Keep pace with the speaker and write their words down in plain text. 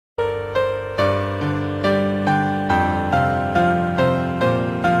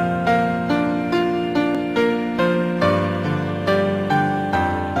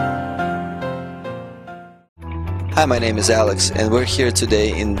Hi, my name is Alex, and we're here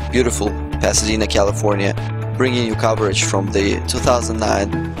today in beautiful Pasadena, California, bringing you coverage from the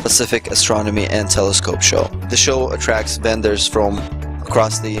 2009 Pacific Astronomy and Telescope Show. The show attracts vendors from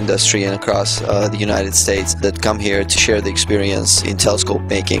across the industry and across the United States that come here to share the experience in telescope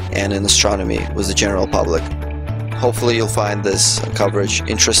making and in astronomy with the general public. Hopefully you'll find this coverage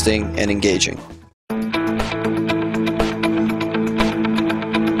interesting and engaging.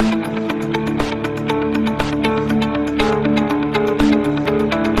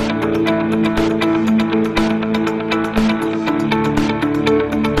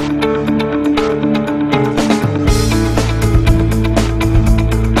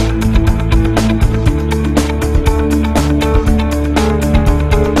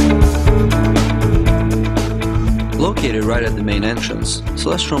 Located right at the main entrance,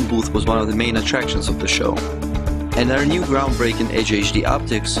 Celestron booth was one of the main attractions of the show, and our new groundbreaking Edge HD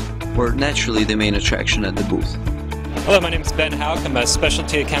optics were naturally the main attraction at the booth. Hello, my name is Ben Hauk. I'm a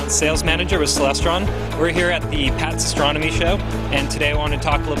Specialty Account Sales Manager with Celestron. We're here at the PATS Astronomy Show, and today I want to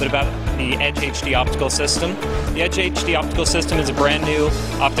talk a little bit about the Edge HD optical system. The Edge HD optical system is a brand new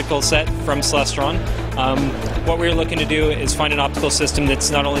optical set from Celestron. What we're looking to do is find an optical system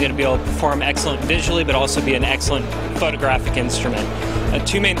that's not only going to be able to perform excellent visually, but also be an excellent photographic instrument.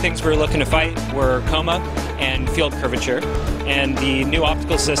 Two main things we're looking to fight were coma and field curvature, and the new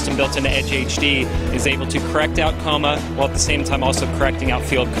optical system built into Edge HD is able to correct out coma while at the same time also correcting out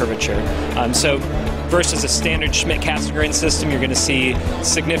field curvature. So versus a standard Schmidt-Cassegrain system, you're going to see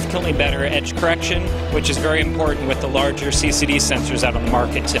significantly better edge correction, which is very important with the larger CCD sensors out on the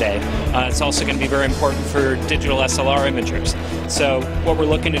market today. It's also going to be very important for digital SLR imagers. So what we're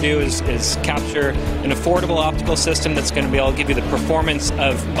looking to do is capture an affordable optical system that's going to be able to give you the performance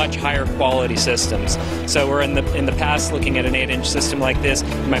of much higher quality systems. So we're in the past looking at an 8-inch system like this,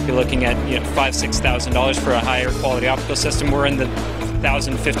 you might be looking at $5,000–6,000 for a higher quality optical system. We're in the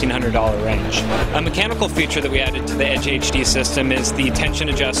 $1,000–1,500 range. A mechanical feature that we added to the Edge HD system is the tension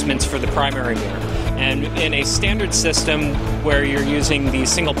adjustments for the primary mirror. And in a standard system where you're using the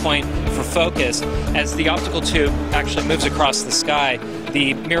single point for focus, as the optical tube actually moves across the sky,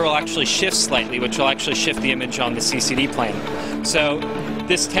 the mirror will actually shift slightly, which will actually shift the image on the CCD plane. So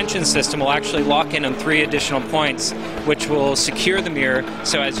this tension system will actually lock in on 3 additional points, which will secure the mirror,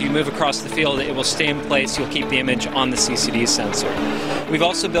 so as you move across the field it will stay in place, you'll keep the image on the CCD sensor. We've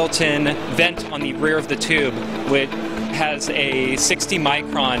also built in vent on the rear of the tube, which has a 60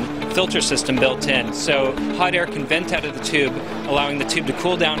 micron filter system built in, so hot air can vent out of the tube, allowing the tube to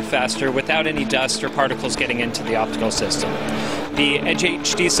cool down faster without any dust or particles getting into the optical system. The Edge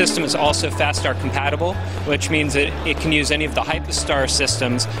HD system is also fast start compatible, which means that it can use any of the Hypostar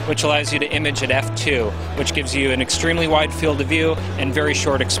systems, which allows you to image at f2, which gives you an extremely wide field of view and very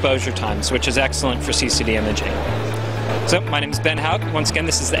short exposure times, which is excellent for CCD imaging. So, my name is Ben Hauk. Once again,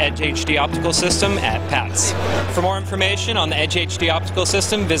 this is the Edge HD optical system at PATS. For more information on the Edge HD optical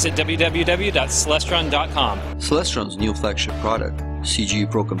system, visit www.celestron.com. Celestron's new flagship product, CGE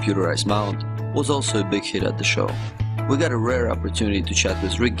Pro computerized mount, was also a big hit at the show. We got a rare opportunity to chat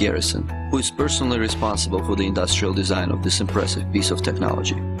with Rick Garrison, who is personally responsible for the industrial design of this impressive piece of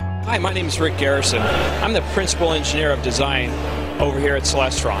technology. Hi, my name is Rick Garrison. I'm the principal engineer of design over here at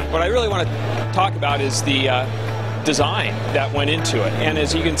Celestron. What I really want to talk about is the design that went into it. And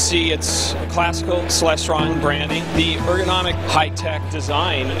as you can see, it's classical Celestron branding. The ergonomic high-tech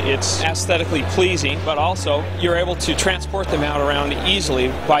design, it's aesthetically pleasing, but also you're able to transport them out around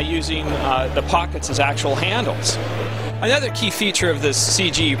easily by using the pockets as actual handles. Another key feature of this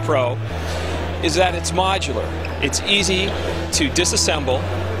CGE Pro is that it's modular. It's easy to disassemble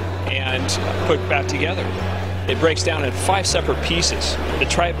and put back together. It breaks down into 5 separate pieces. The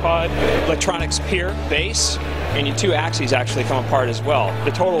tripod, electronics pier, base, and your 2 axes actually come apart as well.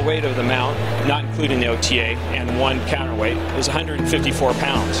 The total weight of the mount, not including the OTA and 1 counterweight, is 154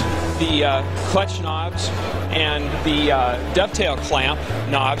 pounds. The clutch knobs and the dovetail clamp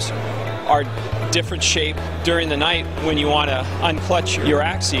knobs are different shape during the night when you want to unclutch your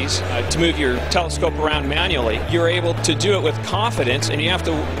axes to move your telescope around manually. You're able to do it with confidence, and you have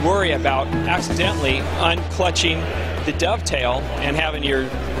to worry about accidentally unclutching the dovetail and having your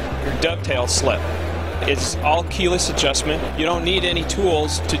dovetail slip. It's all keyless adjustment. You don't need any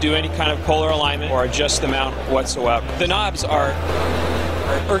tools to do any kind of polar alignment or adjust the mount whatsoever. The knobs are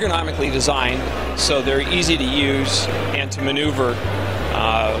ergonomically designed so they're easy to use and to maneuver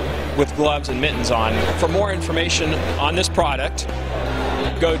with gloves and mittens on. For more information on this product,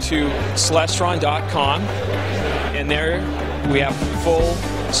 go to celestron.com, and there we have full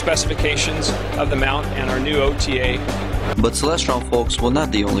specifications of the mount and our new OTA. But Celestron folks were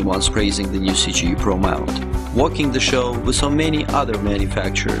not the only ones praising the new CGE Pro mount. Walking the show, we saw many other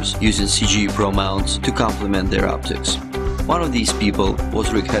manufacturers using CGE Pro mounts to complement their optics. One of these people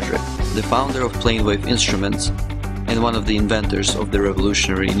was Rick Hedrick, the founder of Planewave Instruments and one of the inventors of the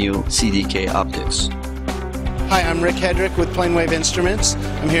revolutionary new CDK optics. Hi, I'm Rick Hedrick with Planewave Instruments.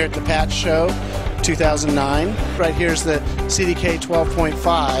 I'm here at the PATS show 2009. Right here's the CDK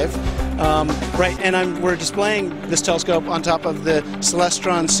 12.5. We're displaying this telescope on top of the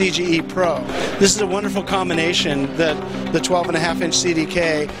Celestron CGE Pro. This is a wonderful combination, the 12.5-inch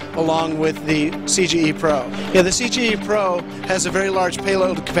CDK along with the CGE Pro. Yeah, the CGE Pro has a very large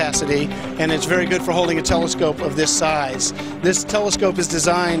payload capacity, and it's very good for holding a telescope of this size. This telescope is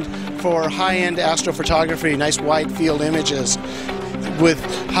designed for high-end astrophotography, nice wide field images with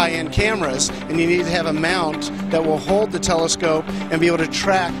high-end cameras, and you need to have a mount that will hold the telescope and be able to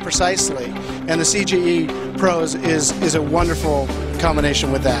track precisely. And the CGE Pro is a wonderful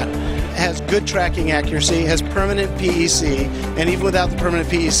combination with that. It has good tracking accuracy, has permanent PEC, and even without the permanent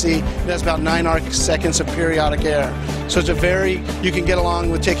PEC, it has about 9 arcseconds of periodic error. So it's you can get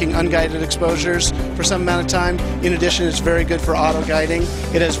along with taking unguided exposures for some amount of time. In addition, it's very good for auto-guiding.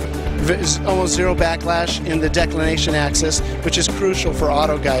 It has almost zero backlash in the declination axis, which is crucial for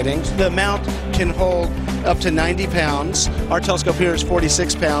auto-guiding. The mount can hold up to 90 pounds. Our telescope here is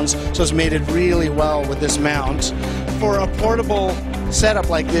 46 pounds, so it's mated really well with this mount. For a portable setup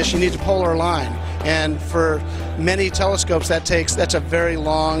like this, you need to polar align, and for many telescopes that's a very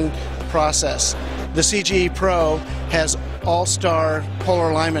long process. The CGE Pro has all-star polar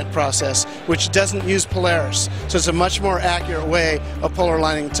alignment process, which doesn't use Polaris, so it's a much more accurate way of polar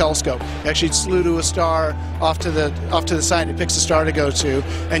aligning the telescope. You actually slew to a star off to the side. It picks a star to go to,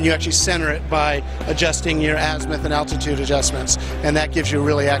 and you actually center it by adjusting your azimuth and altitude adjustments, and that gives you a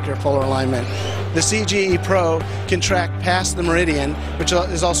really accurate polar alignment. The CGE Pro can track past the meridian, which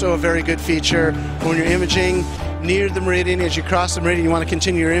is also a very good feature when you're imaging near the meridian. As you cross the meridian, you want to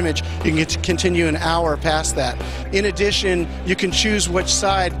continue your image, you can continue an hour past that. In addition, you can choose which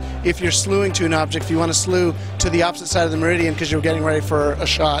side, if you're slewing to an object, if you want to slew to the opposite side of the meridian because you're getting ready for a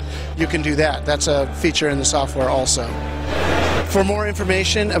shot, you can do that. That's a feature in the software also. For more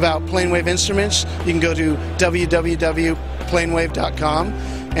information about Planewave Instruments, you can go to www.planewave.com.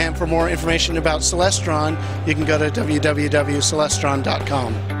 And for more information about Celestron, you can go to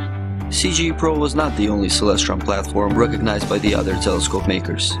www.celestron.com. CGE Pro was not the only Celestron platform recognized by the other telescope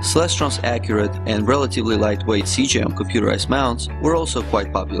makers. Celestron's accurate and relatively lightweight CGM computerized mounts were also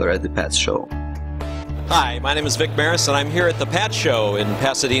quite popular at the PATS show. Hi, my name is Vic Maris, and I'm here at the PATS show in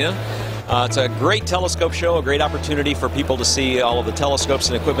Pasadena. It's a great telescope show, a great opportunity for people to see all of the telescopes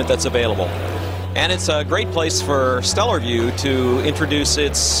and equipment that's available. And it's a great place for Stellarvue to introduce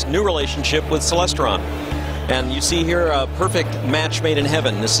its new relationship with Celestron. And you see here a perfect match made in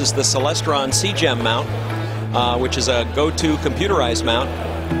heaven. This is the Celestron CGEM mount, which is a go-to computerized mount.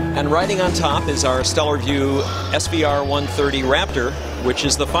 And riding on top is our Stellarvue SVR 130 Raptor, which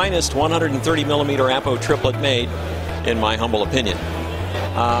is the finest 130mm Apo triplet made, in my humble opinion.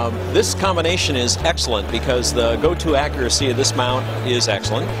 This combination is excellent because the go-to accuracy of this mount is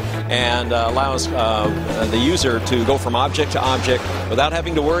excellent and allows the user to go from object to object without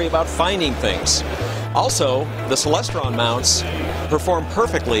having to worry about finding things. Also, the Celestron mounts perform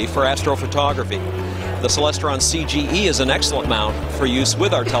perfectly for astrophotography. The Celestron CGE is an excellent mount for use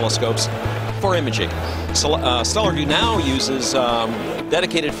with our telescopes for imaging. Stellarvue now uses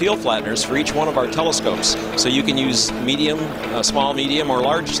dedicated field flatteners for each one of our telescopes, so you can use medium, small, medium, or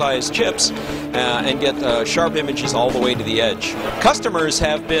large-sized chips and get sharp images all the way to the edge. Customers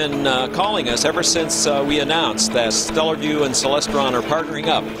have been calling us ever since we announced that Stellarvue and Celestron are partnering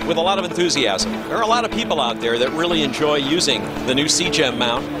up with a lot of enthusiasm. There are a lot of people out there that really enjoy using the new CGEM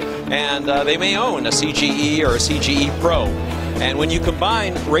mount, and they may own a CGE or a CGE Pro. And when you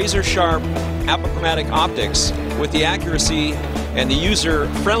combine razor-sharp apochromatic optics with the accuracy and the user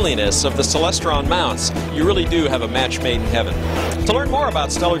friendliness of the Celestron mounts, you really do have a match made in heaven. To learn more about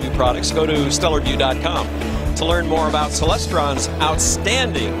Stellarvue products, go to stellarvue.com. To learn more about Celestron's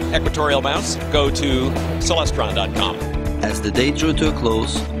outstanding equatorial mounts, go to celestron.com. As the day drew to a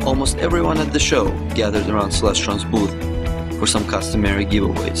close, almost everyone at the show gathered around Celestron's booth for some customary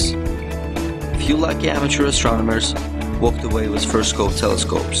giveaways. A few lucky amateur astronomers walked away with first scope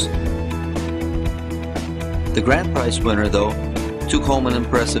telescopes. The grand prize winner, though, took home an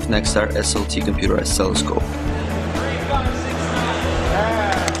impressive Nexstar SLT computerized telescope.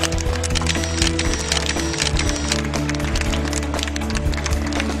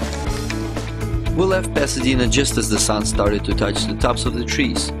 We left Pasadena just as the sun started to touch the tops of the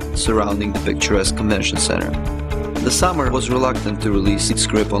trees surrounding the picturesque convention center. The summer was reluctant to release its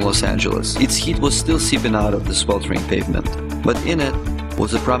grip on Los Angeles. Its heat was still seeping out of the sweltering pavement, but in it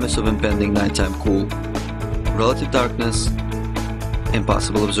was the promise of impending nighttime cool, relative darkness, and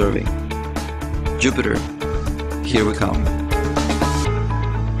possible observing. Jupiter, here we come.